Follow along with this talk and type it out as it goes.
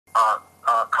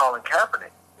Colin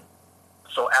Kaepernick.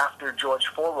 So after George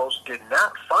Soros did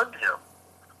not fund him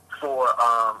for,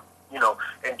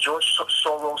 and George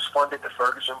Soros funded the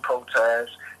Ferguson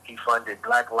protests. He funded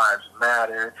Black Lives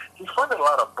Matter. He funded a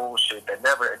lot of bullshit that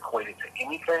never equated to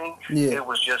anything. Yeah. It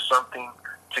was just something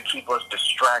to keep us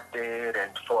distracted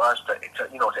and for us to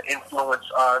influence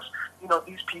us.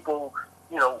 These people,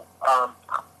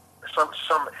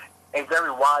 a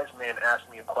very wise man asked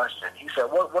me a question. He said,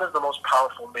 what does the most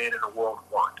powerful man in the world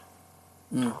want?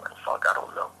 I'm like, fuck, I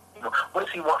don't know. What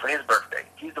does he want for his birthday?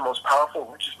 He's the most powerful,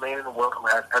 richest man in the world who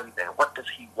has everything. What does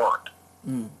he want?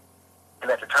 And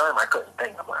at the time, I couldn't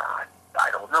think. I'm like, I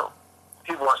don't know.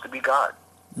 He wants to be God.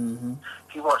 Mm-hmm.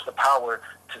 He wants the power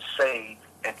to save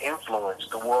and influence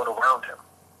the world around him.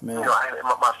 Man.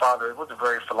 My father was a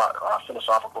very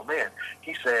philosophical man.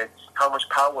 He said, how much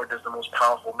power does the most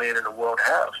powerful man in the world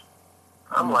have?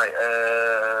 I'm like,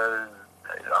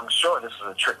 I'm sure this is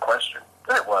a trick question.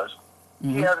 And it was.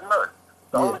 He has none.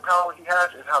 The only power he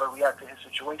has is how to react to his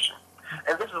situation.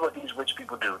 And this is what these rich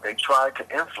people do. They try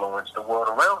to influence the world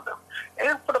around them.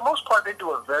 And for the most part, they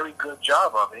do a very good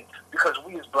job of it because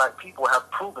we as black people have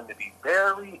proven to be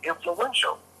very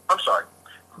influential. I'm sorry,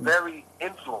 very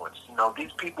influenced.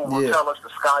 These people will tell us the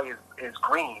sky is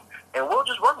green, and we'll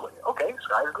just run with it. Okay, the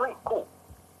sky is green. Cool.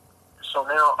 So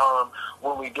now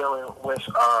when we're dealing with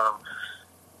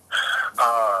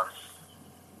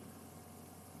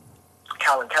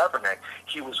Colin Kaepernick,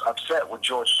 he was upset with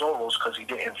George Soros because he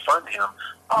didn't fund him.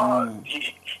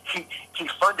 He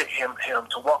funded him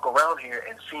to walk around here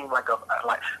and seem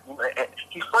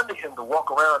he funded him to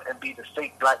walk around and be the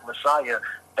fake black messiah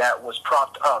that was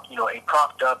propped up, a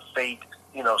propped up fake,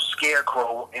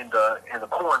 scarecrow in the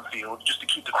cornfield just to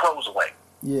keep the crows away.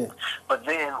 Yeah. But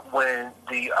then when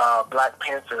the Black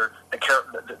Panther, the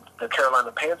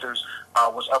Carolina Panthers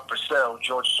was up for sale,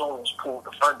 George Soros pulled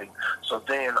the funding. So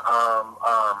then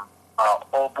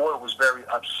old boy was very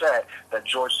upset that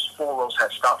George Soros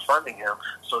had stopped funding him.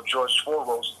 So George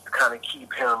Soros, to kind of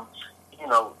keep him,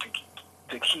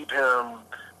 to keep him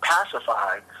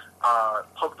pacified,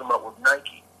 hooked him up with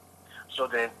Nike. So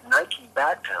then Nike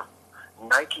backed him.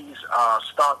 Nike's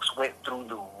stocks went through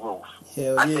the roof.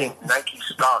 I think Nike's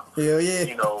stock,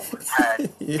 had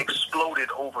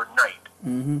exploded overnight.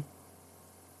 Mm-hmm.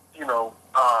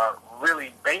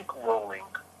 Really bankrolling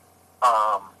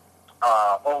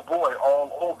old boy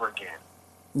all over again.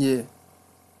 Yeah.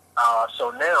 So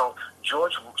now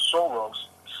George Soros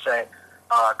set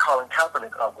Colin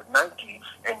Kaepernick up with Nike,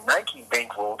 and Nike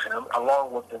bankrolled him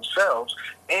along with themselves.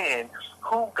 And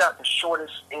who got the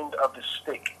shortest end of the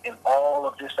stick in all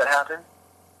of this that happened?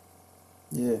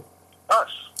 Yeah.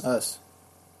 Us.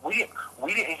 We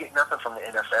didn't get nothing from the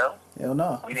NFL. Hell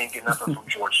no. We didn't get nothing from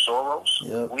George Soros.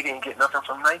 Yep. We didn't get nothing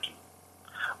from Nike.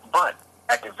 But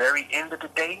at the very end of the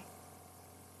day,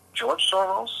 George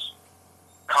Soros,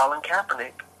 Colin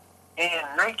Kaepernick,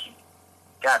 and Nike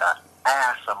got an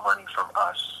ass of money from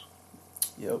us.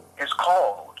 Yep. It's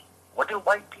called, what did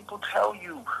white people tell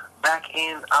you back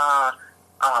in,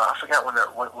 I forgot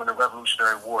when the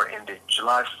Revolutionary War ended,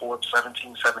 July 4th,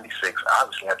 1776.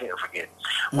 Obviously, I didn't forget.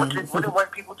 What did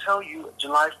white people tell you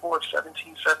July 4th,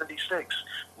 1776?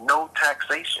 No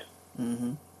taxation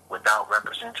without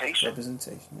representation.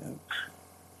 Representation,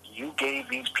 You gave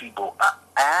these people an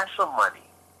ass of money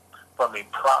from a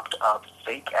propped up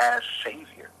fake ass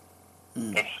savior,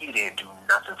 and he didn't do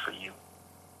nothing for you.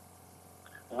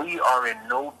 We are in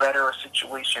no better a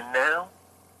situation now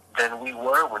than we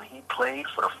were when he played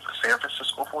for the San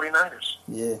Francisco 49ers.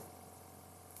 Yeah.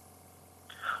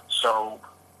 So,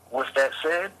 with that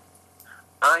said,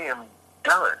 I am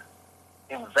done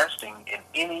investing in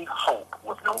any hope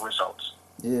with no results.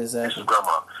 Yeah, exactly. This is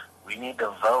Grandma. We need to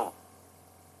vote.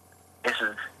 This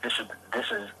is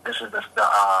the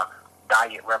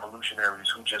diet revolutionaries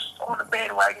who just on the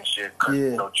bandwagon shit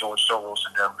because George Soros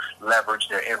and them leverage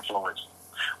their influence.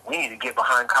 We need to get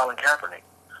behind Colin Kaepernick.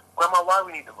 Grandma, why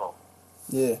we need to vote?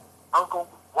 Yeah. Uncle,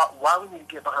 why we need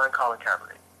to get behind Colin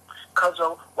Kaepernick?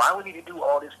 Cuzzo, why we need to do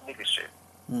all this nigga shit?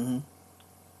 Mm-hmm.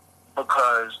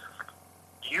 Because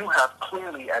you have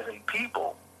clearly, as a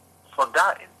people,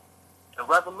 forgotten the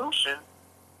revolution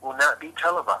will not be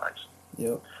televised.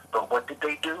 Yep. But what did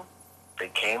they do? They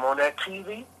came on that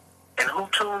TV, and who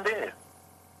tuned in?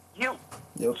 You.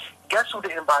 Yep. Guess who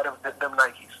didn't buy them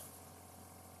Nikes?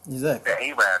 Exactly. The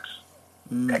Arabs,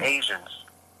 the Asians.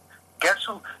 Guess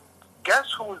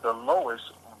who is the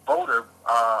lowest voter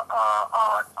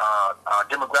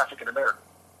demographic in America?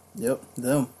 Yep,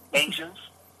 them. Asians,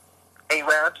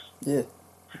 Arabs. Yeah.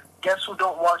 Guess who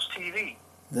don't watch TV?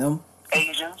 Them.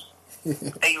 Asians,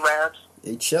 Arabs.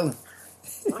 They chilling.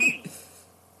 We.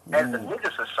 as the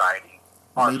nigger society,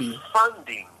 are Media.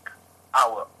 funding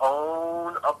our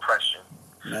own oppression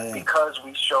because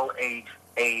we show a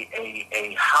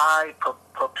high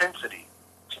propensity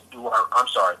to do.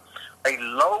 A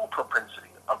low propensity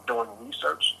of doing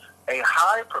research, a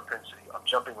high propensity of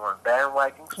jumping on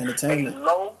bandwagons, a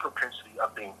low propensity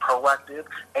of being proactive,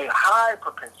 a high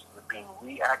propensity of being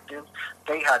reactive.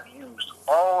 They have used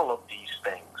all of these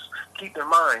things. Keep in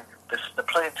mind, the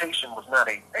plantation was not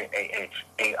a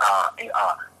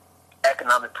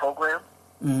economic program.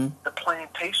 Mm-hmm. The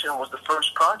plantation was the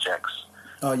first projects.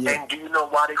 Oh yeah. And do you know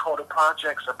why they call the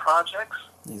projects a projects?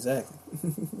 Exactly.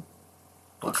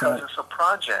 Because it's a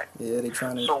project. Yeah, they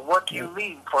trying to. So what do you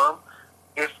mean from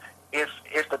if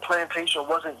the plantation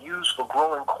wasn't used for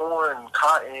growing corn,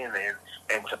 cotton,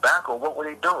 and tobacco? What were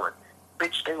they doing?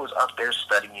 Bitch, they was up there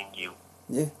studying you.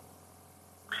 Yeah.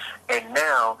 And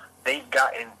now they've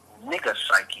gotten nigger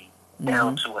psyche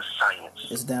down to a science.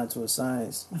 It's down to a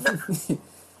science.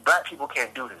 Black people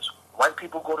can't do this. White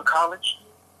people go to college.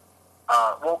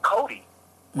 Well, Cody,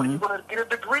 what are you going to get a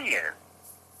degree in?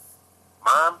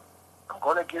 Mom, I'm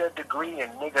going to get a degree in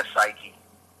nigger psyche.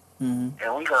 Mm-hmm.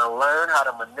 And we're going to learn how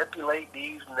to manipulate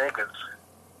these niggas.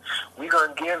 We're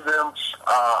going to give them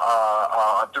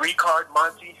a 3-card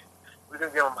Monty. We're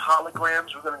going to give them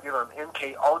holograms. We're going to give them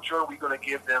MK Ultra. We're going to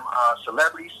give them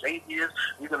celebrity saviors.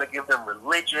 We're going to give them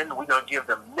religion. We're going to give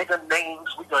them nigger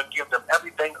names. We're going to give them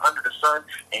everything under the sun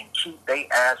and keep their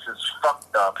asses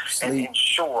fucked up and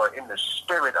ensure in the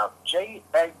spirit of J.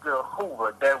 Edgar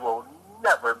Hoover there will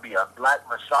never be a black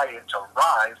messiah to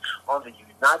rise on the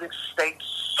United States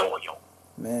soil.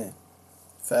 Man,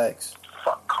 facts.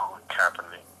 Fuck Colin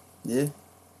Kaepernick. Yeah.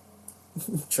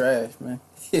 Trash, man.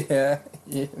 Yeah,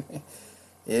 man.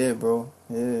 Yeah, bro.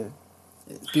 Yeah.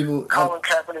 People. Colin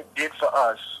Kaepernick did for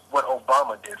us what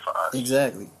Obama did for us.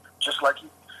 Exactly. Just like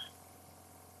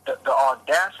the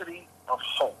audacity of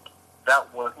hope.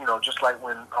 That was, just like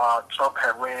when Trump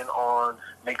had ran on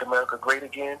Make America Great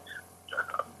Again,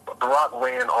 Barack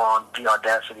ran on the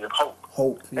audacity of hope.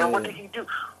 Hope, yeah. And what did he do?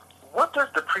 What does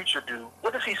the preacher do?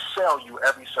 What does he sell you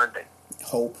every Sunday?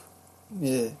 Hope.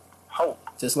 Yeah. Hope.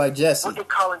 Just like Jesse. What did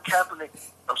Colin Kaepernick...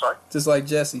 I'm sorry? Just like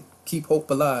Jesse. Keep hope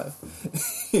alive.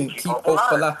 Keep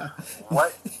hope alive.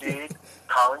 What did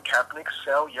Colin Kaepernick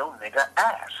sell your nigga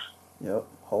ass? Yep.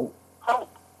 Hope.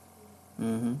 Hope.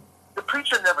 Mm-hmm. The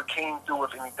preacher never came through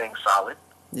with anything solid.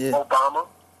 Yeah. Obama,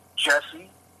 Jesse,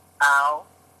 Al,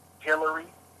 Hillary,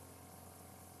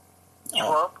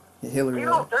 Trump. Hillary.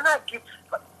 They're not giving...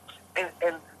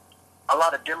 And a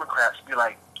lot of Democrats be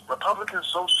like, Republicans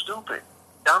so stupid.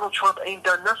 Donald Trump ain't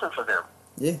done nothing for them.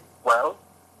 Yeah. Well,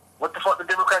 what the fuck the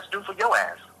Democrats do for your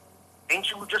ass?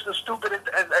 Ain't you just as stupid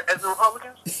as the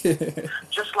Republicans?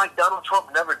 Just like Donald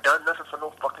Trump never done nothing for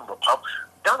no fucking Republic.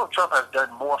 Donald Trump has done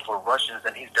more for Russians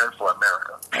than he's done for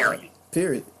America. Period.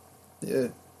 Period. Yeah.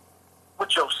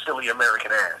 With your silly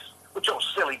American ass. With your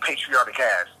silly patriotic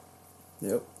ass.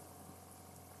 Yep.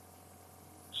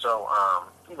 So,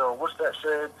 what's that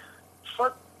said?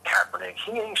 Fuck Kaepernick.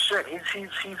 He ain't shit.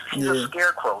 He's a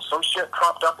scarecrow. Some shit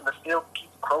propped up and it still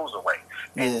keeps crows away.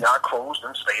 And our crows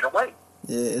done stayed away.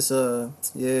 Yeah, it's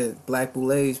black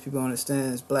boulets. People don't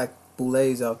understand. It's black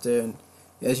boulets out there, and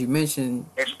as you mentioned,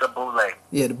 it's the boule.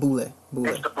 Yeah, the boule.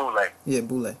 It's the boule. Yeah,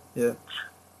 boule. Yeah.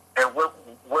 And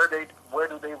where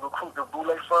do they recruit the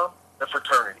boule from? The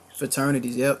fraternities.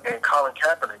 Fraternities. Yep. And Colin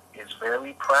Kaepernick is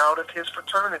very proud of his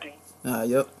fraternity.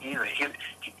 Yep.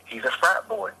 He's a frat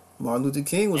boy. Martin Luther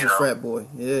King was a frat boy.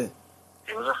 Yeah.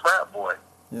 He was a frat boy.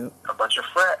 Yep. A bunch of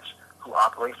frats who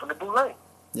operate from the boule.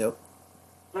 Yep.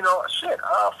 Shit.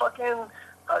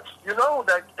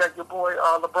 That your boy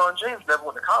LeBron James never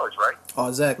went to college, right? Oh,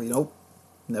 exactly. Nope.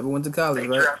 Never went to college,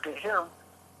 right?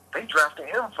 They drafted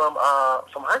him from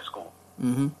high school.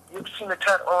 Mm-hmm. You ever seen the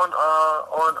tat on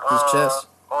his chest?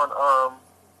 On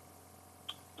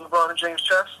LeBron James'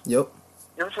 chest? Yep.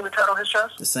 You ever seen the tat on his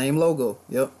chest? The same logo.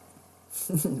 Yep.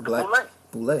 Black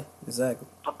boule. Exactly.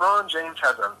 LeBron James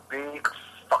has a big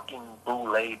fucking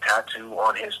boule tattoo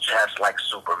on his chest like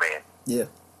Superman. Yeah.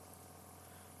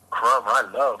 Crumb, I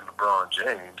love LeBron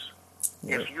James.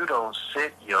 Yep. If you don't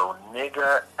sit your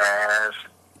nigga ass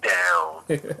down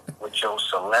with your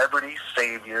celebrity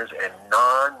saviors and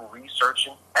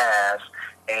non-researching ass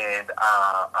and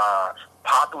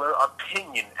popular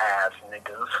opinion ass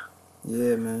niggas.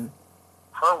 Yeah, man.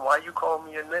 Crumb, why you call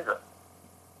me a nigga?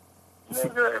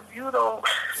 Nigga, if you don't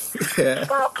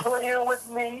stop playing with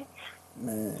me,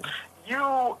 man, you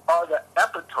are the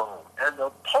epitome and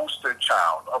the poster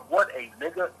child of what a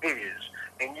nigga is,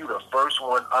 and you the first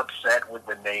one upset with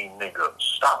the name nigga.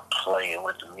 Stop playing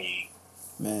with me.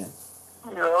 Man.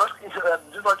 You know,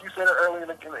 just like you said earlier in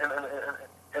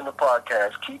the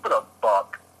podcast, keep it a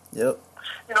buck. Yep.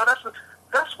 You know, that's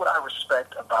what I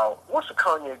respect about, what's the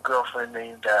Kanye girlfriend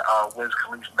name that Wiz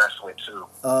Khalifa messed with too?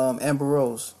 Amber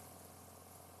Rose.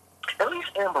 At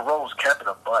least Amber Rose kept it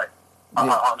a butt.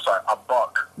 Yeah. I'm sorry, a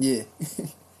buck. Yeah.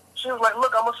 She was like,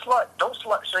 look, I'm a slut. Don't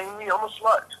slut shame me. I'm a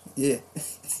slut. Yeah.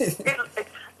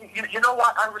 You know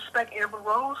why I respect Amber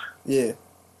Rose? Yeah.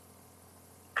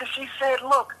 Because she said,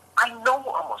 look, I know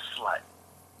I'm a slut.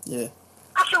 Yeah.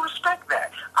 I can respect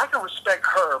that. I can respect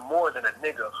her more than a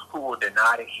nigga who will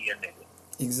deny that he a nigga.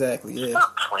 Exactly, yeah.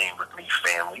 Stop playing with me,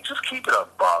 family. Just keep it a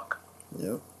buck.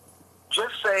 Yep.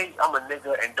 Just say I'm a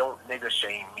nigga and don't nigga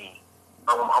shame me.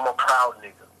 I'm a proud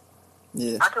nigga.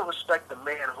 Yeah. I can respect the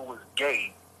man who is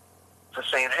gay for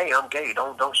saying, "Hey, I'm gay.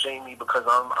 Don't shame me because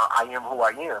I am who I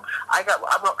am." I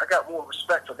got more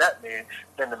respect for that man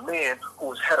than the man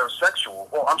who is heterosexual,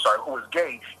 or I'm sorry, who is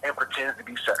gay and pretends to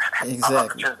be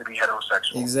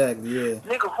heterosexual. Exactly. Yeah.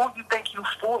 Nigga, who you think you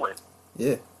fooling?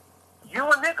 Yeah. You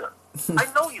a nigga. I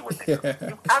know you a nigga.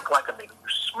 You act like a nigga. You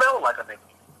smell like a nigga.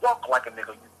 You walk like a nigga.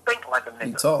 You think like a nigga.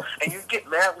 You talk. And you get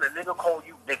mad when a nigga call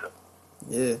you nigga.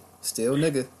 Yeah. Still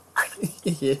nigga.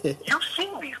 Yeah. You've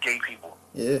seen these gay people.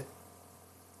 Yeah.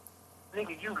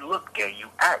 Nigga, you look gay, you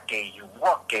act gay, you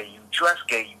walk gay, you dress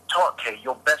gay, you talk gay.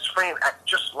 Your best friend act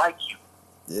just like you.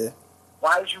 Yeah.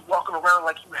 Why is you walking around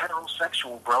like you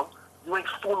heterosexual, bro? You ain't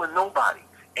fooling nobody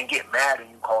and get mad and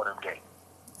you call them gay.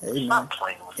 Hey, Stop man.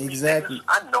 playing with Exactly. me,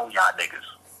 niggas. I know y'all niggas.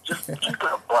 Just keep it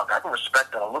a buck. I can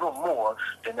respect that a little more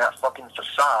than that fucking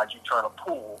facade you trying to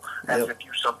pull as if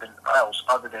you something else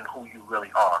other than who you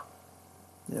really are.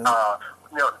 Yeah.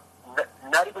 You know,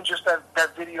 not even just that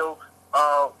video.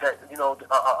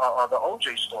 The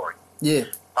OJ story. Yeah.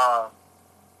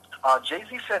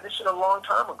 Jay-Z said this shit a long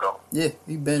time ago. Yeah.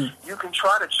 You can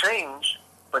try to change,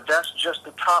 but that's just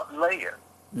the top layer.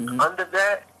 Mm-hmm. Under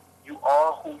that, you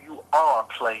are who you are,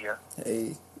 player.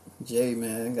 Hey, Jay,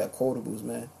 man, he got quotables,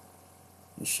 man.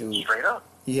 And shoot. Straight up.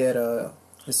 He had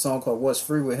his song called "What's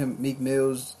Free" with him, Meek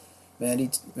Mills. Man,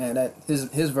 that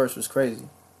his verse was crazy.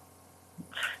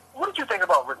 What did you think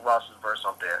about Rick Ross's verse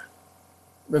up there?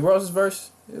 Rick Ross's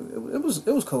verse, it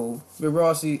was cool. Rick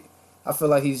Ross, I feel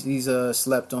like he's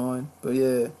slept on, but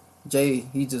yeah, Jay,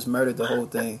 he just murdered the whole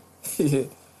thing.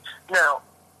 Now,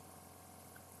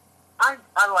 I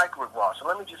like Rick Ross, and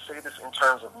let me just say this in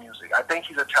terms of music. I think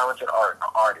he's a talented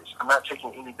artist. I'm not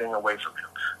taking anything away from him.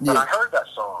 But I heard that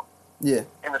song, yeah,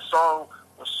 and the song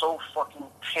was so fucking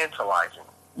tantalizing.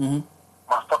 Mm-hmm.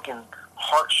 My fucking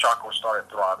heart chakra started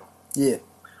throbbing. Yeah.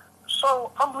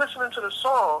 So I'm listening to the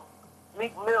song.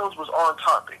 Meek Mills was on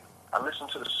topic. I listened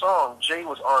to the song. Jay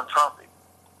was on topic.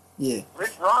 Yeah.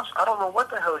 Rick Ross, I don't know what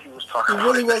the hell he was talking about. He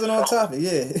really wasn't on topic.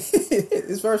 Yeah.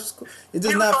 His verse, it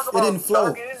didn't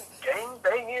flow. Gang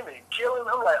banging and killing.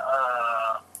 I'm like,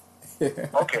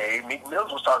 okay. Meek Mills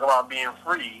was talking about being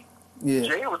free. Yeah.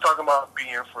 Jay was talking about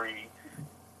being free.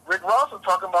 Rick Ross was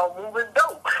talking about moving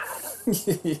dope.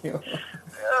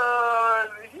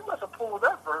 He must have pulled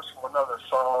that verse from another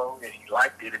song and he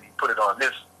liked it and he put it on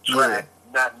this track,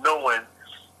 not knowing,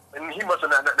 and he must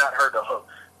have not heard the hook.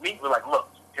 Meek was like, look,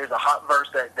 here's a hot verse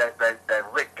that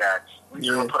Rick got. We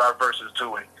just gonna put our verses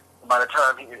to it. By the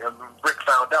time Rick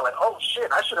found out, like, oh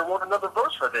shit, I should have wrote another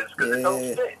verse for this because it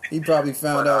don't fit. He probably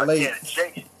found out late.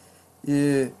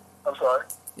 Yeah. I'm sorry.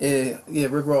 Yeah.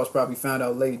 Rick Ross probably found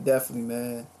out late, definitely,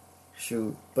 man.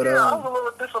 Shoot, but I was a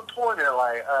little disappointed.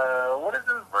 Like, what does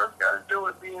this verse got to do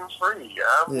with being free?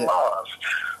 I'm lost.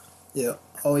 Yeah.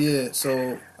 Oh yeah.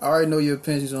 So I already know your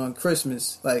opinions on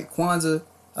Christmas, like Kwanzaa.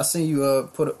 I seen you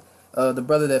put the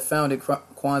brother that founded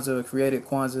Kwanzaa, created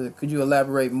Kwanzaa. Could you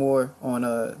elaborate more on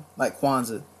like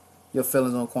Kwanzaa, your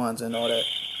feelings on Kwanzaa and all that?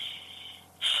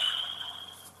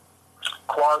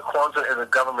 Kwanzaa is a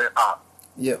government op.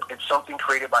 Yep. It's something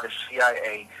created by the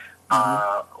CIA.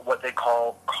 What they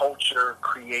call culture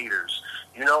creators.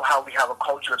 You know how we have a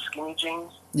culture of skinny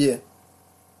jeans? Yeah.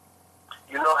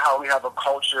 You know how we have a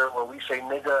culture where we say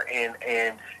nigga in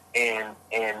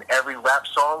every rap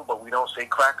song, but we don't say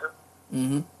cracker?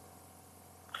 Mm-hmm.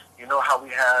 You know how we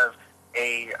have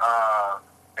a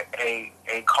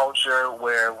culture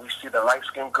where we see the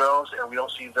light-skinned girls and we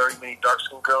don't see very many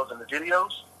dark-skinned girls in the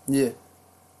videos? Yeah.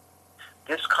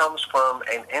 This comes from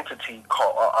an entity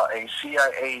called a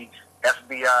CIA,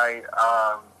 FBI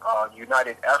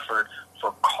united effort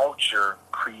for culture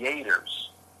creators.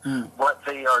 What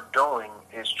they are doing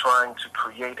is trying to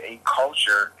create a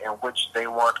culture in which they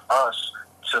want us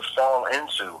to fall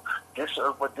into. This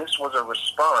was a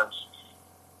response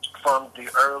from the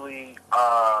early,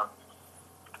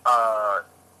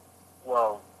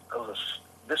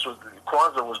 this was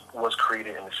Kwanzaa was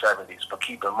created in the 70s, but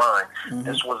keep in mind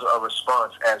this was a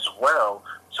response as well.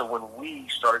 So when we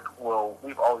started, well,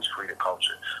 we've always created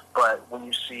culture, but when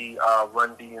you see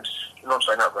Run DMC, no, I'm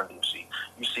sorry, not Run DMC,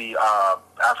 you see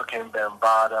African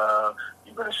Bambaataa,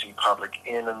 you're going to see Public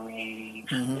Enemy,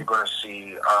 you're going to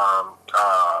see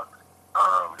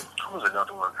who was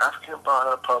another one? African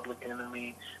Bambaataa, Public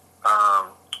Enemy,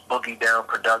 Boogie Down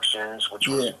Productions, which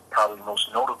was probably most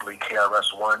notably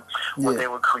KRS-One, where they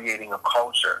were creating a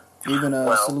culture. Even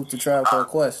salute to Tribe Called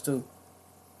Quest too.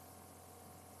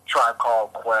 Tribe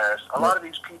Called Quest. A lot of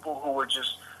these people who were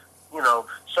just,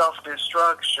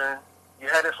 self-destruction. You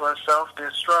headed for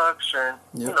self-destruction.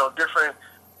 Different,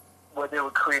 where they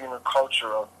were creating a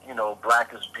culture of,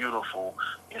 black is beautiful,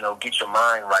 get your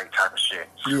mind right type of shit.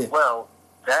 Yeah. Well,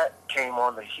 that came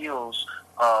on the heels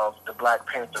of the Black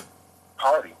Panther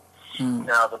Party.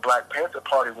 Now, the Black Panther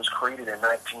Party was created in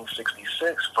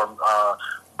 1966 from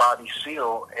Bobby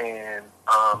Seale and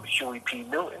Huey P.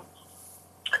 Newton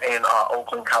in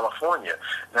Oakland, California.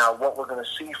 Now, what we're going to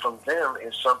see from them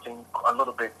is something a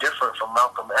little bit different from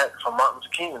Martin Luther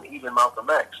King, and even Malcolm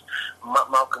X.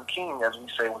 Malcolm King, as we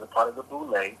say, was a part of the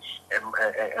Boule, and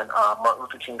Martin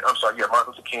Luther King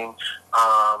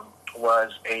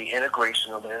was a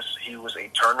integrationalist. He was a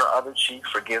turn the other cheek,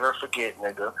 forgive or forget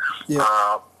nigga.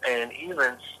 Yeah. And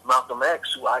even Malcolm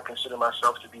X, who I consider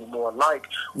myself to be more like,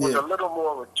 was a little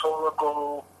more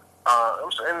rhetorical.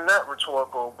 And not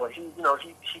rhetorical, but he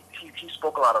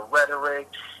spoke a lot of rhetoric.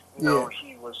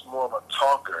 He was more of a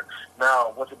talker.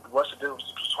 Now, what's the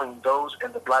difference between those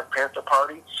and the Black Panther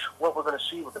Party? What we're going to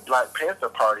see with the Black Panther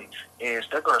Party is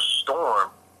they're going to storm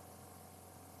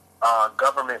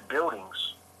government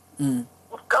buildings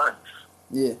with guns.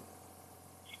 Yeah.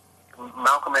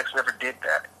 Malcolm X never did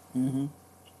that.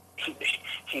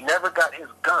 He never got his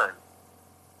gun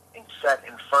and sat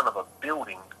in front of a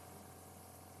building,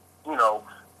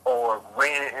 or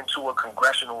ran into a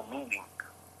congressional meeting.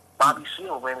 Bobby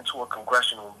Seale ran into a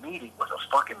congressional meeting with a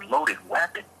fucking loaded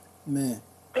weapon. Man.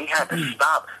 They had to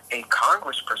stop a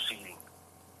Congress proceeding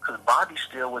because Bobby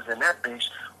Seale was in that bitch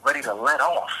ready to let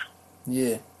off.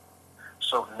 Yeah.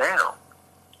 So now,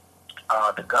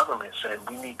 the government said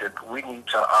we need to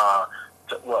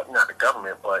well, not the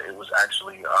government, but it was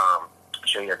actually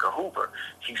J. Edgar Hoover.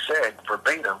 He said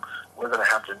verbatim, we're going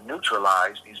to have to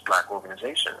neutralize these black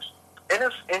organizations. And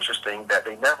it's interesting that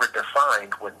they never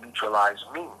defined what neutralize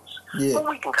means. Yeah. But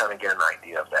we can kind of get an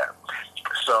idea of that.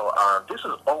 So this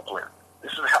is Oakland.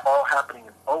 This is all happening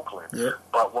in Oakland. Yeah.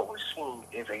 But what we're seeing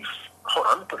is hold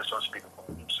on, let me put this on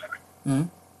speakerphone. I'm sorry.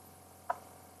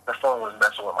 The phone was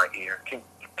messing with my ear. Can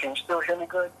you still hear me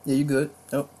good? Yeah, you good.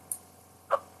 Yep.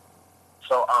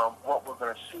 So what we're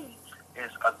going to see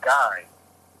is a guy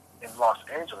in Los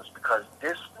Angeles, because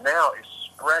this now is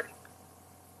spreading.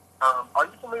 Are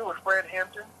you familiar with Fred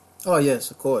Hampton? Oh, yes,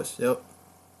 of course. Yep.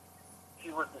 He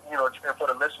was, and for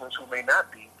the listeners who may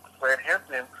not be, Fred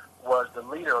Hampton was the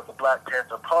leader of the Black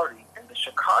Panther Party in the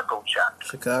Chicago chapter.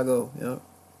 Chicago, yep.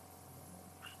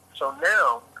 So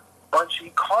now,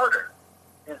 Bunchy Carter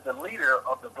is the leader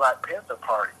of the Black Panther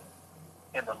Party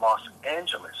in the Los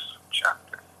Angeles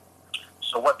chapter.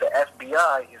 So what the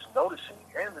FBI is noticing,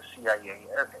 and the CIA,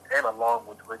 and along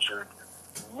with Richard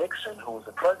Nixon, who was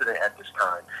the president at this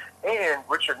time, and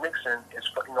Richard Nixon is,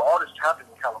 all this is happening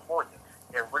in California,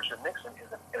 and Richard Nixon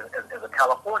is a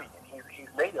Californian. He's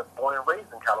native, born and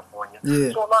raised in California.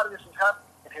 Yeah. So a lot of this is happening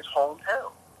in his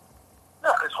hometown.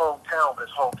 Not his hometown, but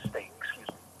his home state, excuse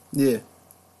me. Yeah.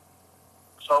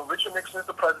 So Richard Nixon is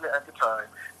the president at the time.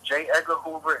 J. Edgar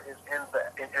Hoover is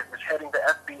heading the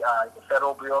FBI, the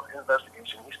Federal Bureau of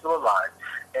Investigation. He's still alive.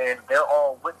 And they're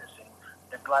all witnessing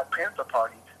the Black Panther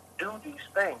Party do these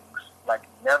things like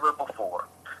never before.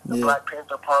 The Black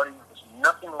Panther Party was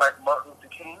nothing like Martin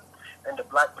Luther King, and the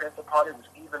Black Panther Party was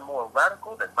even more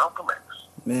radical than Malcolm X.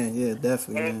 Man, yeah,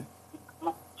 definitely, and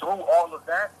through all of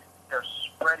that, they're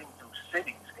spreading through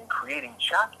cities and creating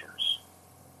chapters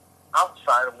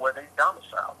outside of where they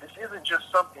domicile. This isn't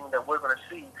just something that we're going to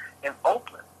see in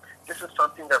Oakland. This is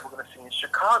something that we're going to see in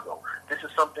Chicago. This is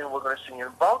something we're going to see in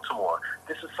Baltimore.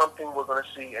 This is something we're going to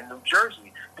see in New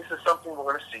Jersey. This is something we're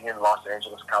going to see in Los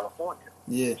Angeles, California.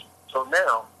 Yeah. So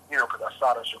now, because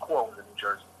Assata Shakur was in New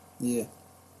Jersey. Yeah.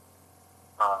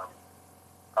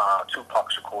 Tupac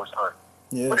Shakur's aunt.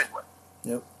 Yeah. But anyway.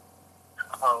 Yep.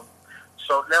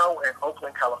 So now in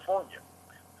Oakland, California,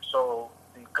 so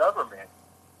the government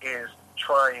is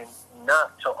trying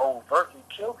not to overtly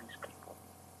kill these people.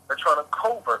 They're trying to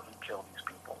covertly kill these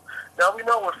people. Now we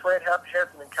know with Fred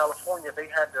Hampton in California, they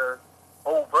had to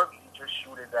overtly just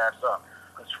shoot his ass up.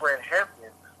 Because Fred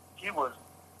Hampton, he was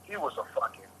a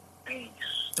fucking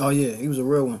beast. Oh yeah, he was a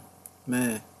real one,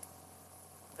 man.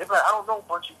 They be like, I don't know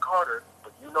Bunchy Carter,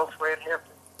 but you know Fred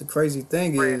Hampton. The crazy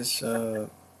thing Fred is,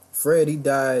 Fred, he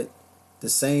died the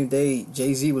same day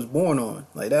Jay-Z was born on.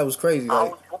 Like, that was crazy. I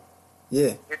Like, was born.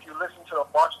 yeah, If you listen to the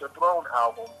Watch the Throne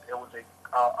album, it was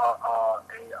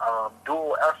a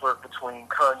dual effort between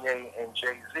Kanye and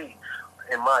Jay-Z.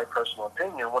 In my personal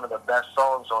opinion, one of the best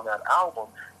songs on that album,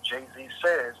 Jay-Z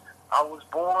says, I was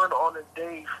born on the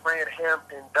day Fred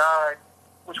Hampton died,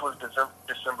 which was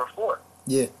December 4th.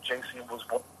 yeah, Jay-Z was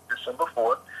born December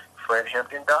 4th. Fred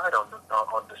Hampton died on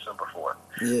December 4th.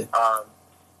 yeah.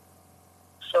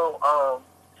 So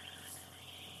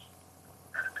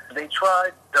they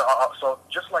tried, so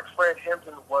just like Fred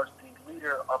Hampton was the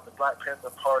leader of the Black Panther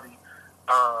Party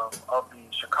of the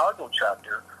Chicago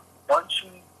chapter,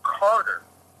 Bunchy Carter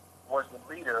was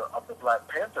the leader of the Black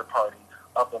Panther Party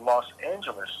of the Los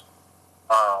Angeles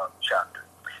chapter.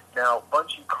 Now,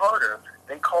 Bunchy Carter,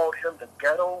 they called him the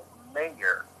ghetto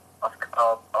mayor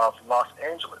of Los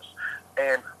Angeles.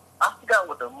 And I forgot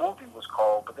what the movie was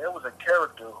called, but there was a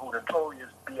character who Notorious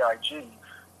B.I.G.,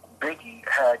 Biggie,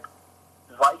 had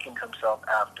likened himself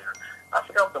after. I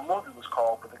forgot what the movie was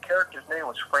called, but the character's name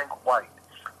was Frank White.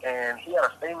 And he had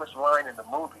a famous line in the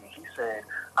movie. He said,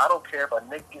 I don't care if a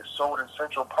Nick gets sold in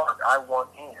Central Park, I want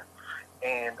in.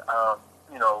 And,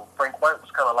 Frank White was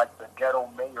kind of like the ghetto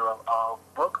mayor of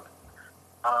Brooklyn.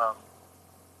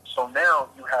 So now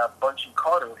you have Bunchy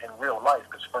Carter in real life,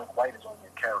 because Frank White is only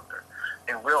a character.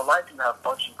 In real life, you have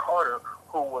Bunchy Carter,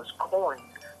 who was coined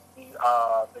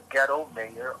the ghetto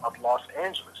mayor of Los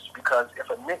Angeles. Because if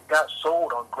a Nick got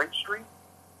sold on Grape Street,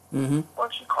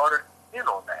 Bunchy Carter in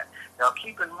on that. Now,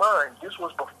 keep in mind, this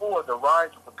was before the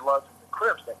rise of the Bloods and the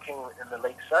Crips that came in the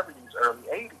late 70s, early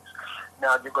 80s.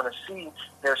 Now, you're going to see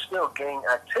there's still gang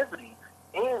activity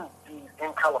in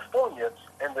California,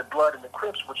 and the Blood and the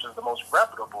Crips, which is the most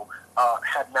reputable,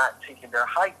 had not taken their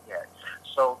height yet.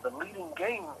 So the leading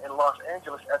gang in Los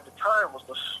Angeles at the time was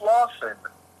the Slauson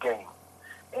gang.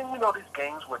 And, these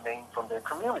gangs were named from their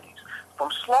communities, from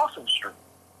Slauson Street.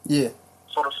 Yeah.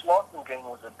 So the Slauson gang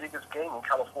was the biggest gang in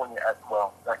California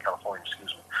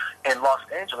in Los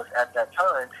Angeles at that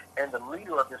time, and the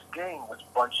leader of this gang was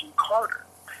Bunchy Carter.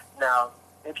 Now,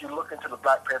 if you look into the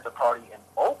Black Panther Party in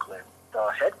Oakland, the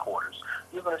headquarters,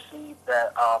 you're going to see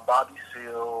that Bobby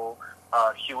Seale,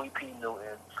 Huey P.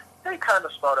 Newton, they kind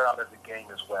of started out as a gang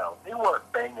as well. They weren't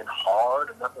banging hard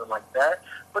or nothing like that,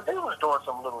 but they was doing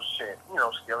some little shit,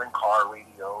 stealing car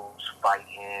radios,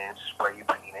 fighting, spray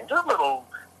painting, just little,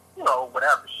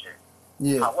 whatever shit.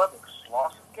 Yeah. However, the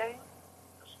Slauson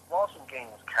gang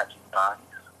was catching bodies.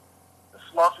 The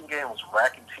Slauson gang was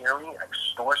racketeering,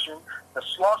 extortion. The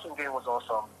Slauson gang was on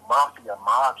some mafia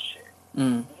mob shit.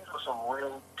 These were some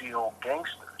real deal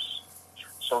gangsters.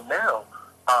 So now,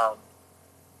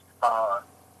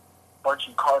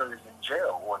 Bunchy Carter is in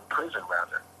jail, or in prison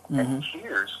rather, and he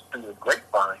hears through the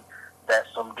grapevine that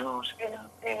some dudes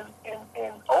in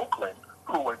Oakland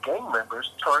who were gang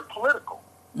members turned political.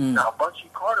 Now, Bunchy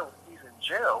Carter, when he's in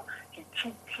jail,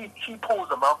 he pulls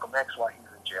a Malcolm X while he's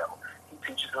in jail. He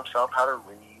teaches himself how to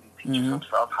read. He teaches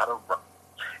himself how to write.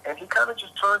 And he kind of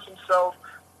just turns himself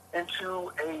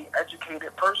into a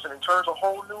educated person and turns a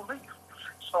whole new leaf.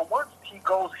 So once he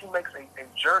makes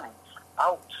a journey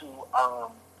out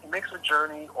to, he makes a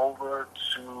journey over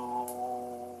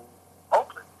to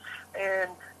Oakland. And,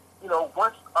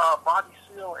 once Bobby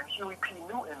Seale and Huey P.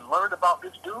 Newton learned about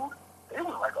this dude, they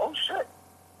was like, oh shit,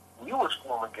 we was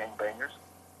former gangbangers.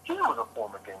 He was a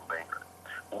former gangbanger.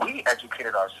 We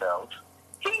educated ourselves.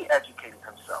 He educated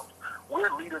himself.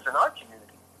 We're leaders in our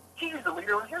community. He's the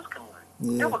leader in his community.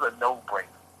 Yeah. It was a no-brainer.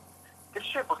 This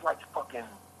shit was like fucking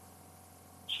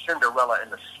Cinderella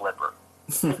in the slipper.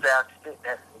 His ass fit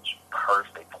that bitch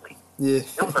perfectly. Yeah.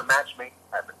 It was a match made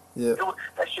in heaven. Yeah.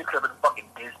 That shit could have been a fucking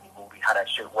Disney movie, how that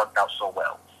shit worked out so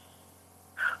well.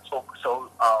 So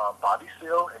Bobby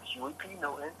Seale and Huey P.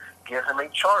 Newton give him a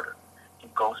charter. He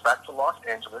goes back to Los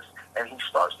Angeles, and he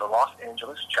starts the Los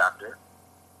Angeles chapter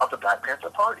of the Black Panther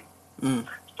Party.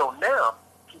 So now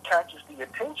he catches the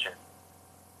attention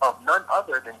of none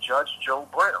other than Judge Joe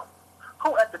Brown,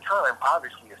 who at the time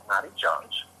obviously is not a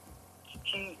judge.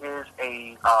 He is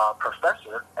a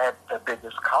professor at the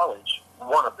biggest college,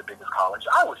 one of the biggest colleges,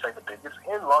 I would say the biggest,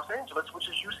 in Los Angeles, which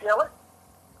is UCLA.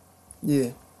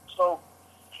 Yeah. So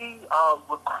he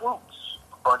recruits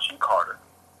Bunchy Carter,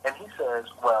 and he says,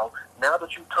 well, now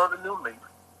that you've turned a new leaf,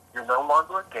 you're no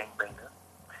longer a gangbanger,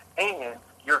 and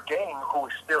your gang, who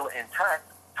is still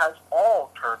intact, has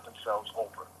all turned themselves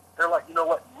over. They're like, you know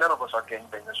what, none of us are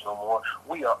gangbangers no more.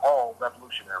 We are all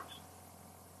revolutionaries.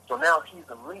 So now he's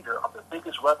the leader of the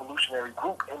biggest revolutionary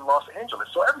group in Los Angeles.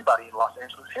 So everybody in Los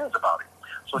Angeles hears about it.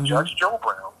 So Judge Joe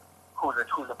Brown, who's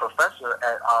a professor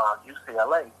at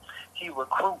UCLA, he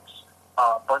recruits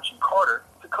Bunchy Carter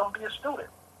to come be a student.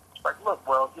 It's like, look,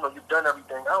 well, you've done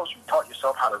everything else. You taught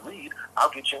yourself how to read.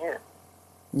 I'll get you in.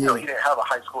 Yeah. He didn't have a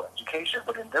high school education,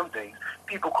 but in them days,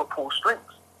 people could pull strings.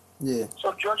 Yeah.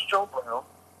 So Judge Joe Brown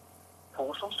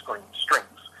pulls some strings,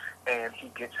 and he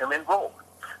gets him enrolled.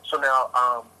 So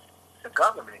now the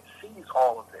government sees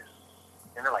all of this,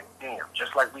 and they're like, damn,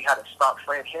 just like we had to stop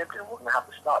Fred Hampton, we're going to have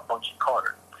to stop Bunchy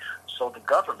Carter. So the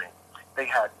government, they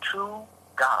had two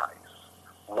guys.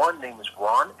 One name is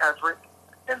Ron Everett,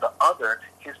 and the other,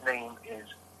 his name is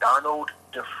Donald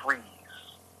DeFreeze.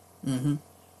 Mm-hmm.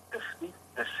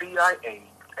 The CIA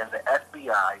and the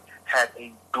FBI had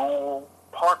a dual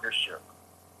partnership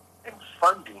in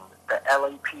funding the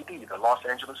LAPD, the Los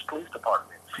Angeles Police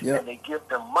Department. Yep. And they give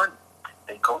them money.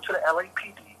 They go to the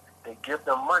LAPD, they give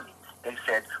them money. They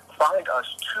said, find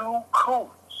us 2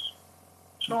 coons,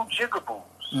 2 jigaboos,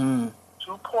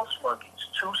 2 porch monkeys,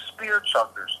 2 spear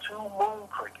chuckers, 2 moon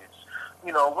crickets,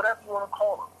 whatever you want to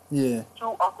call them. Yeah. 2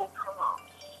 Uncle Toms.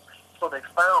 So they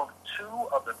found 2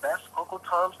 of the best Uncle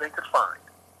Toms they could find.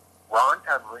 Ron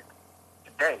Everett,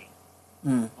 today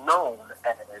known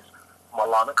as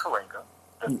Maulana Karenga,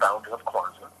 the founder of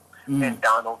Kwanzaa, and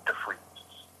Donald DeFreeze.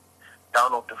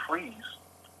 Donald DeFreeze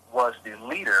was the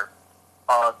leader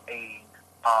of a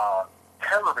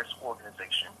terrorist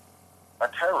organization, a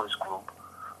terrorist group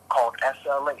called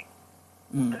SLA,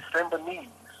 the Symbionese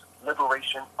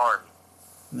Liberation Army.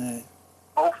 Man.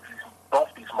 Both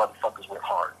these motherfuckers went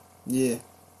hard. Yeah.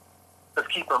 But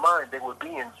keep in mind, they were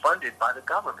being funded by the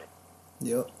government.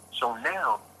 Yep. So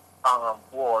now,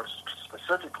 or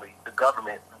specifically the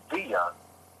government via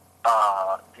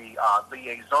the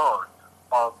liaison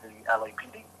of the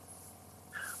LAPD.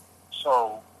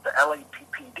 So the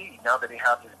LAPD, now that they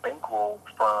have this bankroll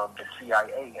from the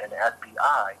CIA and the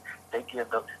FBI, they give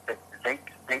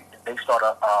they start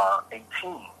a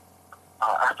team.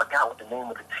 I forgot what the name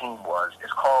of the team was.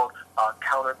 It's called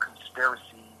Counter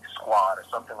Conspiracy Squad or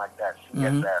something like that.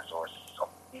 CSS or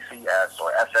ECS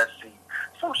or SSC,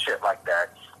 some shit like that.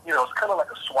 It's kind of like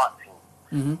a SWAT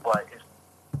team, but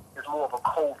it's more of a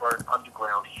covert,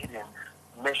 underground, hidden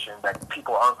mission that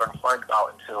people aren't going to find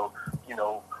out until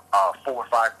 4 or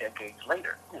 5 decades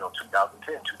later.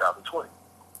 2010, 2020.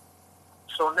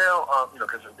 So now,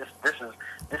 because this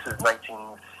is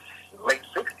late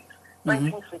 60s,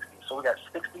 1960s. So we got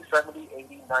 60, 70,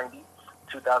 80, 90,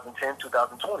 2010,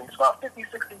 2020. It's about 50,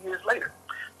 60 years later.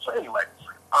 So anyway,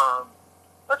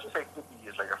 let's just say 50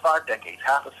 years later, 5 decades,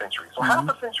 half a century. So half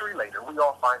a century later, we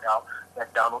all find out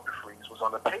that Donald DeFreeze was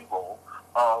on the payroll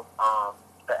of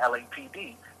the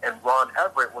LAPD, and Ron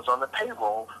Everett was on the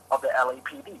payroll of the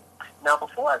LAPD. Now,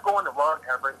 before I go into Ron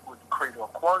Everett with the creator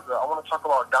of Kwanzaa, I want to talk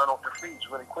about Donald DeFreeze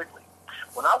really quickly.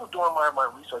 When I was doing my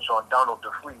research on Donald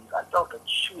DeFreeze, I felt a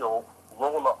chill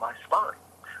roll up my spine.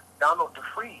 Donald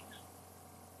DeFreeze,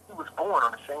 he was born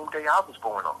on the same day I was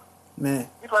born on. Man.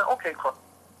 He's like, okay,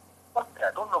 fuck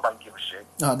that. Don't nobody give a shit.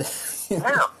 Oh,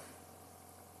 Now,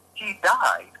 he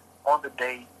died on the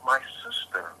day my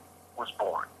sister was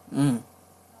born.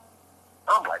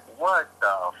 I'm like, what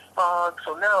the fuck?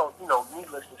 So now,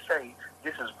 needless to say,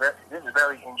 this is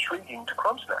very intriguing to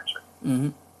Crumb Snatcher.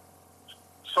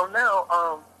 So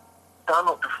now,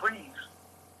 Donald DeFreeze,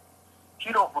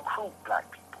 he don't recruit black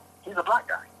people. He's a black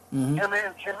guy. Him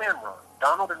and Ron.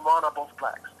 Donald and Ron are both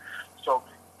blacks. So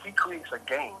he creates a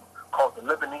game called the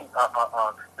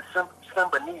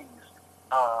Symbionese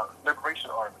Liberation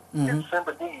Army. And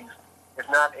Symbionese is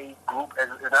not a group,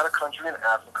 it's not a country in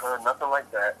Africa, nothing like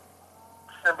that.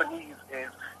 Symbionese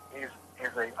is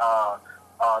a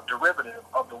derivative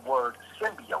of the word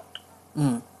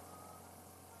symbiote.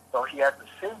 So he has the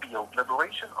Symbiote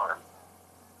Liberation Army,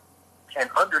 and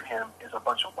under him is a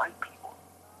bunch of white people,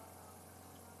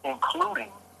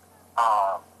 including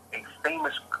a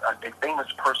famous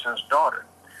person's daughter.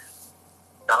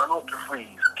 Donald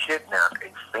DeFreeze kidnapped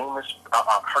a famous,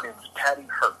 her name is Patty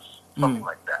Hearst, something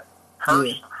like that.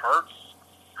 Hers,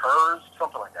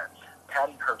 something like that.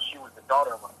 Patty Hearst, she was the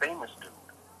daughter of a famous dude.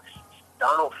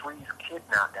 Donald DeFreeze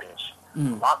kidnapped that bitch,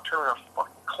 locked her in a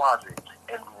fucking closet,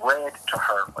 and read to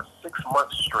her for 6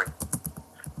 months straight.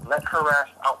 Let her ass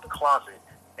out the closet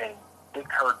and dick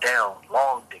her down,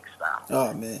 long dick style.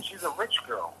 Oh, man. She's a rich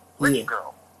girl.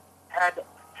 Girl. Had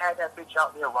that bitch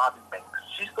out there robbing banks.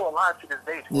 She's still alive to this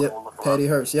day. If you want to look Patty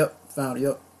Hearst. Yep. Found it.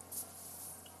 Yep.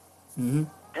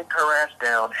 Dick her ass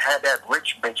down. Had that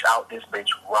rich bitch out this bitch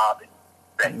robbing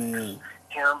banks. Man.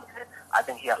 Him, I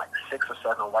think he had like 6 or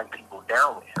 7 white people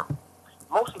down with him.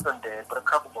 Most of them dead, but a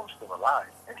couple of them still alive,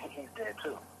 and he's dead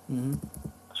too. Mm-hmm.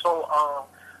 So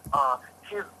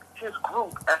his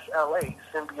group, SLA,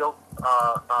 Symbiote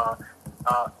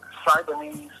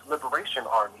Cybernees Liberation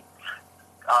Army,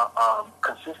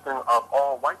 consisting of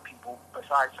all white people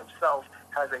besides himself,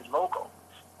 has a logo.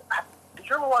 Did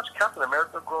you ever watch Captain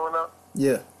America growing up?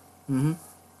 Yeah. Mm-hmm.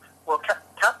 Well,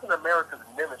 Captain America's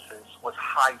nemesis was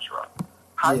Hydra.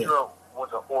 Hydra was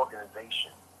an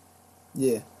organization.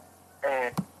 Yeah.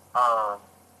 And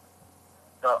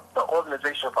the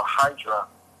organization for Hydra,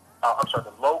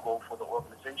 the logo for the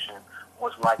organization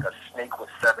was like a snake with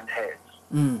 7 heads.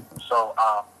 Mm. So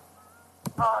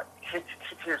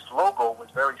his logo was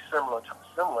very similar to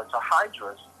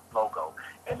Hydra's logo,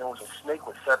 and it was a snake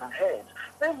with 7 heads.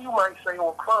 Then you might say,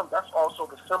 well, Crumb, that's also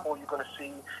the symbol you're going to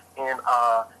see in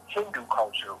Hindu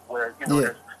culture, where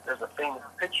there's a famous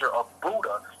picture of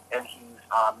Buddha, and he's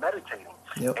meditating,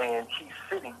 and he's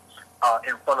sitting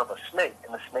in front of a snake,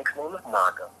 and the snake's name is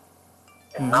Naga.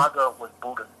 And Naga was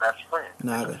Buddha's best friend.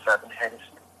 Naga. The 7-headed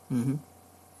snake. Mm-hmm.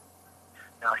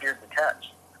 Now here's the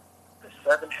catch. The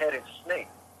 7-headed snake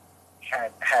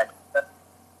had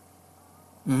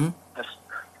this,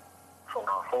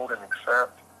 hold and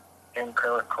accept,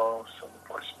 incorrect call, so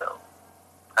the voicemail.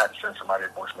 I had to send somebody a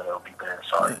voicemail, it'll be bad,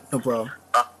 sorry. No problem.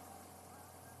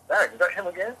 Is that him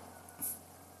again?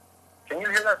 Can you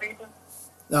hear that beeping?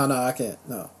 No, I can't,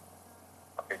 no.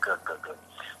 Okay, good.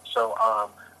 So,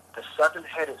 the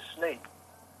 7-headed snake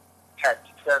had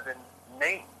 7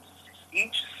 names.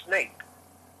 Each snake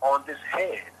on this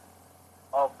head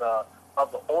of the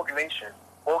organization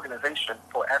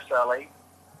for SLA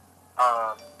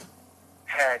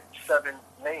had 7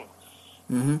 names.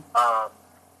 Mm-hmm.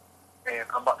 And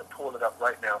I'm about to pull it up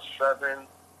right now. 7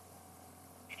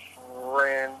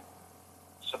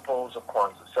 principles of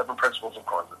Kwanzaa. 7 principles of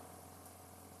Kwanzaa.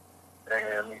 And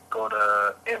let me go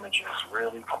to images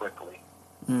really quickly.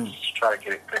 Just try to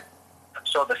get it fit.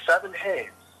 So the 7 heads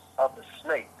of the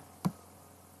snake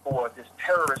for this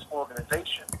terrorist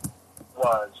organization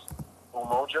was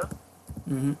Umoja,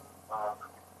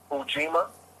 Ujima,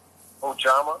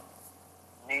 Ojama,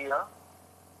 Nia,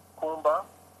 Kumba,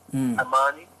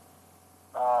 Amani,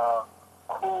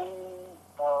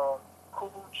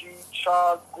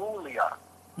 Kujichagulia.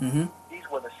 These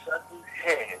were the 7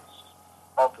 heads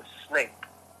of the snake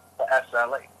for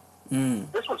SLA.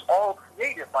 This was all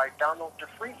created by Donald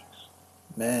DeFreeze.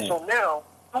 Man. So now,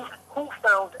 who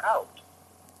found out?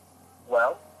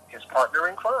 Well, his partner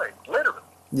in crime, literally.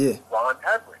 Yeah. Ron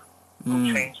Everett,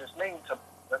 who changed his name to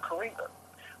Malana Karinga.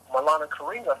 Malana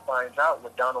Karinga finds out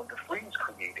what Donald DeFreeze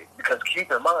created, because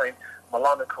keep in mind,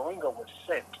 Malana Karinga was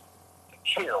sent to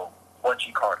kill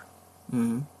Bunchy Carter.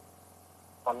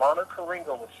 Malana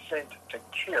Karinga was sent to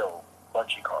kill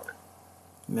Bunchy Carter.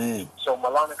 Man. So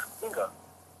Malana Karinga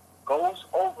goes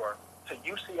over to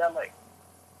UCLA.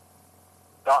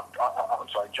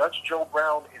 Judge Joe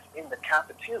Brown is in the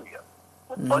cafeteria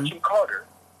with Bunchy Carter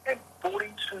and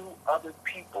 42 other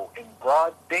people in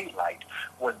broad daylight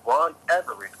when Ron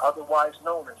Everett, otherwise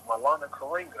known as Malana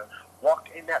Karinga, walked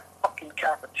in that fucking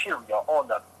cafeteria on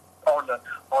the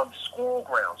school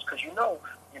grounds. Because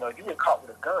if you get caught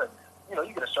with a gun,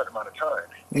 you get a certain amount of time.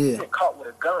 If you get caught with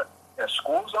a gun in a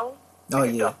school zone,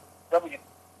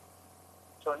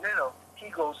 So now he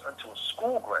goes into a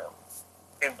school ground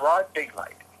in broad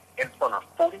daylight in front of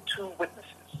 42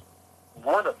 witnesses,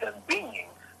 one of them being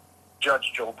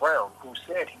Judge Joe Brown, who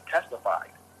said he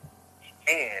testified.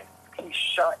 And he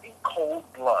shot in cold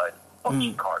blood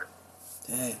Bunchy Carter.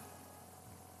 Damn.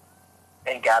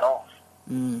 And got off.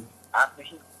 After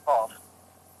he got off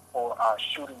for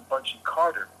shooting Bunchy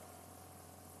Carter,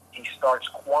 he starts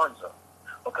Kwanzaa.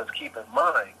 Because keep in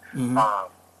mind,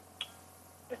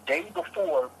 the day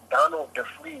before Donald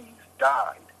DeFreeze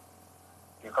died,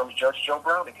 here comes Judge Joe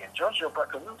Brown again. Judge Joe Brown,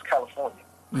 because it was California.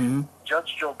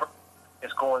 Judge Joe Brown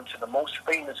is going to the most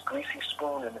famous greasy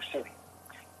spoon in the city.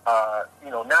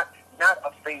 Not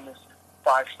a famous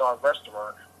 5-star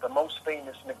restaurant, the most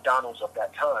famous McDonald's of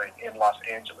that time in Los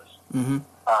Angeles.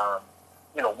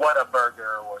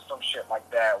 Whataburger or some shit like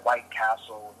that, White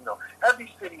Castle.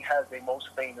 Every city has their most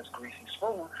famous greasy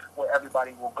spoon where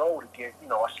everybody will go to get,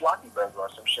 a sloppy burger or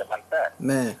some shit like that.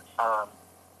 Man.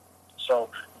 So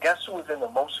guess who is in the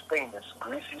most famous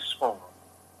greasy spoon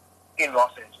in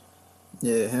Los Angeles?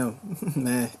 Yeah, him.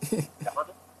 Man.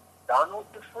 Donald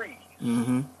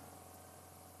DeFreeze.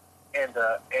 And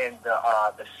the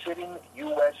sitting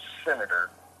U.S. Senator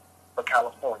for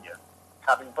California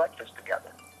having breakfast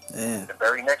together. Damn. The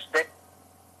very next day,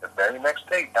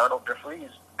 Donald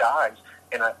DeFreeze dies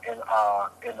in a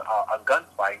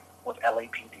gunfight with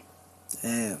LAPD.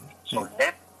 Damn. So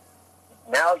now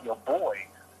Now your boy,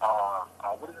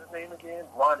 what is his name again?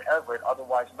 Ron Everett,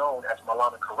 otherwise known as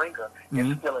Malana Karenga,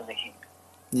 is still in the heat.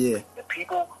 Yeah. The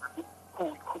people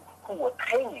who were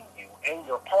paying you and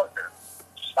your partner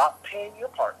stopped paying your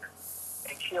partner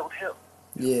and killed him.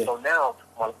 Yeah. So now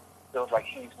Malana feels like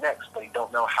he's next, but he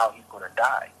don't know how he's going to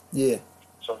die. Yeah.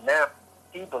 So now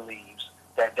he believes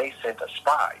that they sent a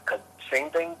spy, because same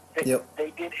thing that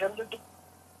they did him to do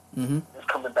is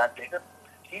coming back to him.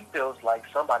 He feels like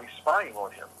somebody's spying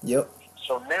on him. Yep.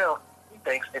 So now he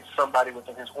thinks it's somebody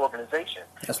within his organization.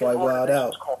 That's why he wild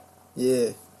out.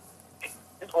 His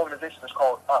organization is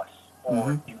called US,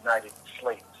 or United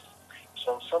Slaves.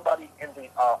 So somebody in the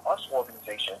US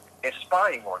organization is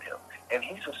spying on him, and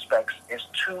he suspects it's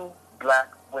 2 black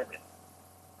women.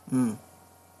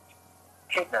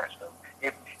 Kidnaps them.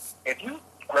 If you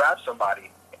grab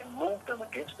somebody and move them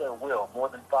against their will more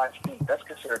than 5 feet, that's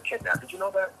considered kidnapping. Did you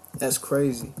know that? That's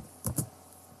crazy.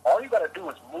 All you got to do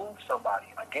is move somebody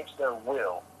against their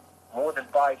will more than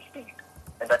 5 feet,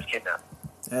 and that's kidnapping.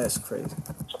 That's crazy.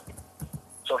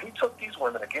 So he took these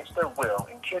women against their will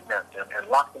and kidnapped them and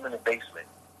locked them in the basement,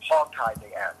 hog-tied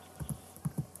their asses.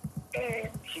 And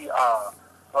he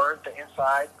burned the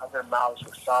inside of their mouths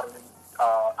with soldering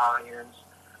irons.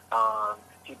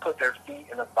 He put their feet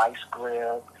in a vice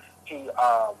grip. He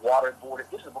waterboarded.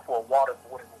 This is before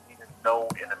waterboarding was even known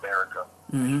in America.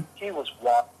 He was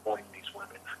waterboarding these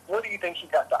women. Where do you think he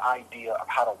got the idea of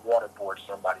how to waterboard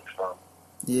somebody from?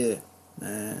 Yeah,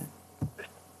 man. The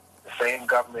same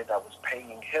government that was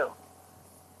paying him.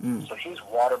 So he's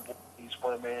waterboarding these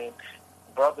women.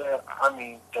 Brother, I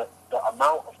mean, the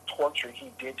amount of torture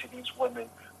he did to these women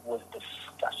was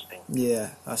disgusting. Yeah,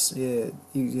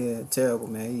 terrible,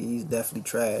 man. He's definitely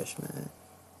trash, man.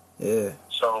 Yeah.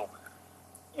 So,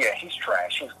 yeah, he's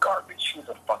trash. He's garbage. He's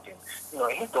a fucking,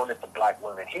 he's doing it to black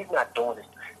women. He's not doing it.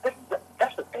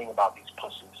 That's the thing about these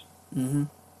pussies.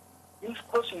 These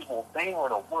pussies will bang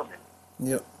on a woman,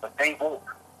 but they won't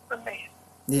a man.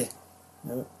 Yeah.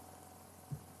 Yep.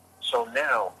 So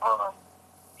now,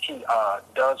 he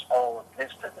does all of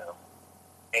this to them,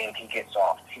 and he gets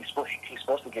off. He's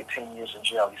supposed to get 10 years in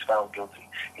jail. He's found guilty.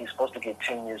 He's supposed to get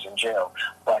 10 years in jail,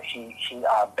 but he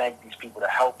begged these people to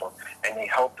help him, and they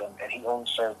helped him, and he only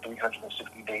served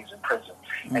 360 days in prison.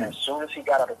 And as soon as he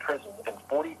got out of prison, within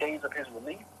 40 days of his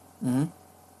release,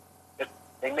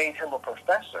 they made him a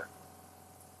professor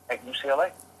at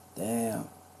UCLA. Damn.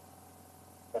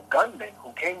 The gunman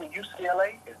who came to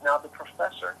UCLA is now the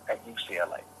professor at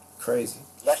UCLA. Crazy.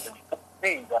 Less than 4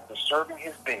 days after serving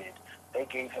his bid, they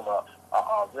gave him a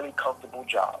really comfortable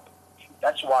job.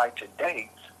 That's why today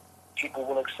people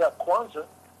will accept Kwanzaa,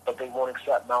 but they won't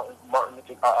accept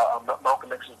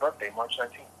Malcolm X's birthday, March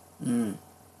 19th.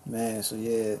 Man, so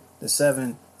yeah, the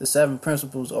seven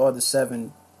principles are the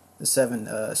seven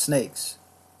snakes.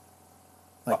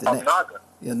 Like of Naga.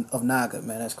 Yeah, of Naga,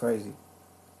 man, that's crazy.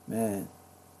 Man.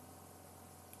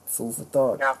 Food for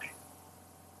thought. Now,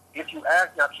 if you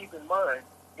ask, now keep in mind,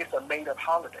 it's a made-up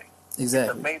holiday. Exactly.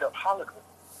 It's a made-up holiday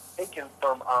taken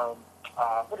from,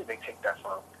 what did they take that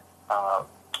from? I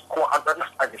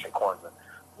can say Kwanzaa.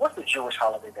 What's the Jewish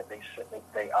holiday that they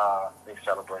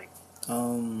celebrate?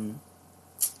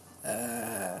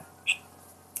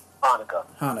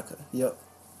 Hanukkah. Yep.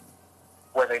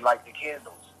 Where they light the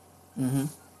candles.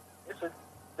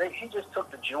 He just took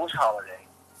the Jewish holiday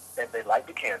and they light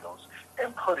the candles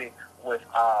and put it with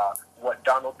what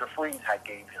Donald DeFreeze had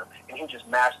gave him, and he just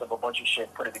mashed up a bunch of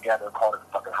shit, put it together, and called it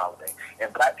a fucking holiday.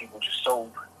 And black people just so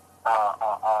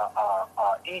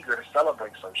eager to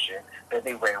celebrate some shit that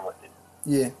they ran with it.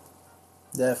 Yeah,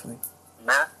 definitely.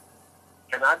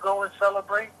 Can I go and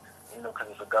celebrate? Because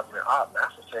it's a government op.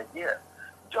 NASA said, yeah.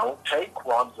 Don't take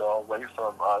Kwanzaa away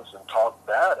from us and talk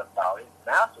bad about it.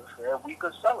 NASA said we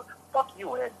could celebrate. Fuck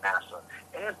you and NASA.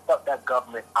 And fuck that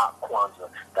government op Kwanzaa.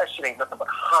 That shit ain't nothing but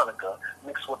Hanukkah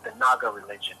mixed with the Naga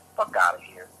religion. Fuck out of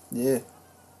here. Yeah.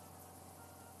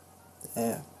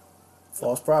 Damn.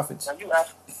 False prophets. Now you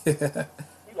ask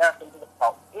him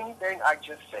about anything I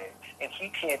just said, and he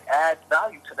can't add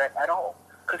value to that at all.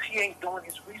 Because he ain't doing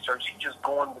his research. He's just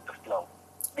going with the flow.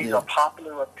 These are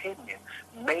popular opinion,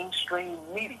 mainstream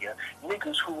media,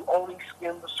 niggas who only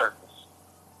skim the surface.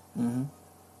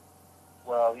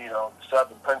 Well,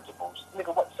 7 principles.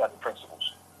 Nigga, what 7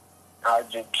 principles? I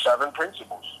did 7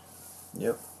 principles.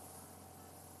 Yep.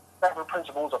 7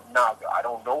 principles of Naga. I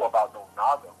don't know about no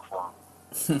Naga crime.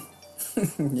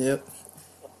 Yep.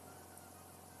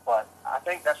 But I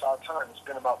think that's our time. It's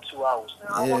been about 2 hours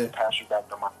now. I want to pass you back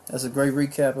to Mike. That's a great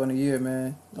recap on the year,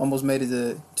 man. Almost made it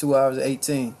to 2 hours and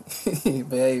 18.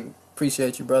 But hey,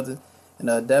 appreciate you, brother.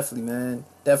 And definitely, man,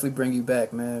 definitely bring you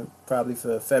back, man. Probably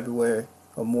for February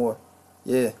or more.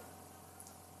 Yeah.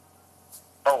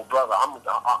 Oh, brother, I'm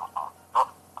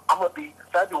gonna be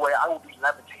February. I will be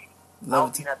levitating. I'll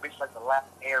be that bitch like the last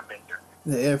airbender.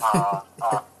 The air. Aang,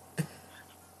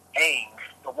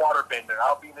 the waterbender.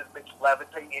 I'll be in this bitch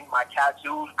levitating, my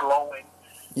tattoos glowing.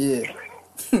 Yeah.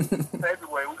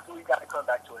 February, we got to come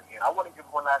back to it again. I want to give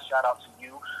one last shout out to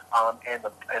you and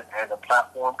the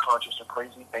platform, Conscious or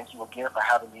Crazy. Thank you again for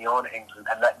having me on and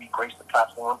let me grace the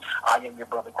platform. I am your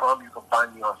brother Crumb. You can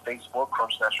find me on Facebook, Crumb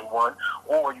Snatcher One,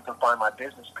 or you can find my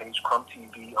business page, Crumb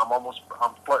TV. I'm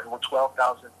flirting with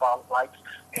 12,000 likes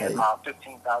and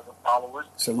 15,000 followers.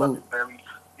 Salute. Very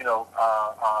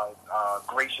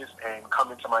gracious and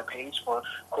come into my page for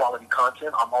quality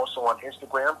content. I'm also on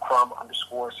Instagram,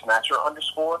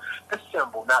 Crumb_Snatcher_, the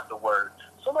symbol, not the word.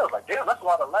 Somebody was like, damn, that's a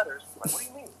lot of letters. Like, what do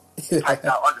you mean? Typed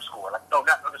out underscore. Like, no,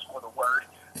 not underscore, the word.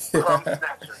 Crumb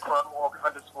Snatcher,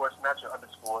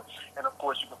 Crumb_Snatcher_. And of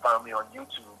course, you can find me on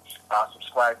YouTube.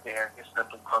 Subscribe there. It's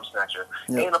simply Crumb Snatcher.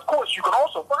 Yep. And of course, you can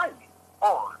also find me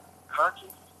on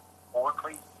Conscious or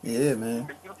Crazy. Yeah, man.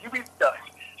 You be stuck.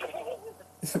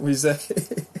 What you say?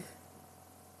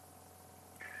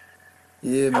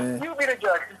 Yeah, man. You be the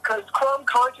judge. Because Crumb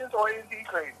conscious or is he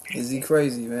crazy? Is he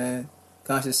crazy, man?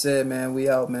 Conscious said, man, we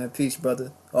out, man. Peace,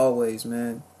 brother. Always,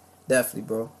 man. Definitely,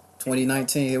 bro.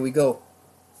 2019, here we go.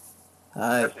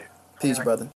 All right. Peace, brother.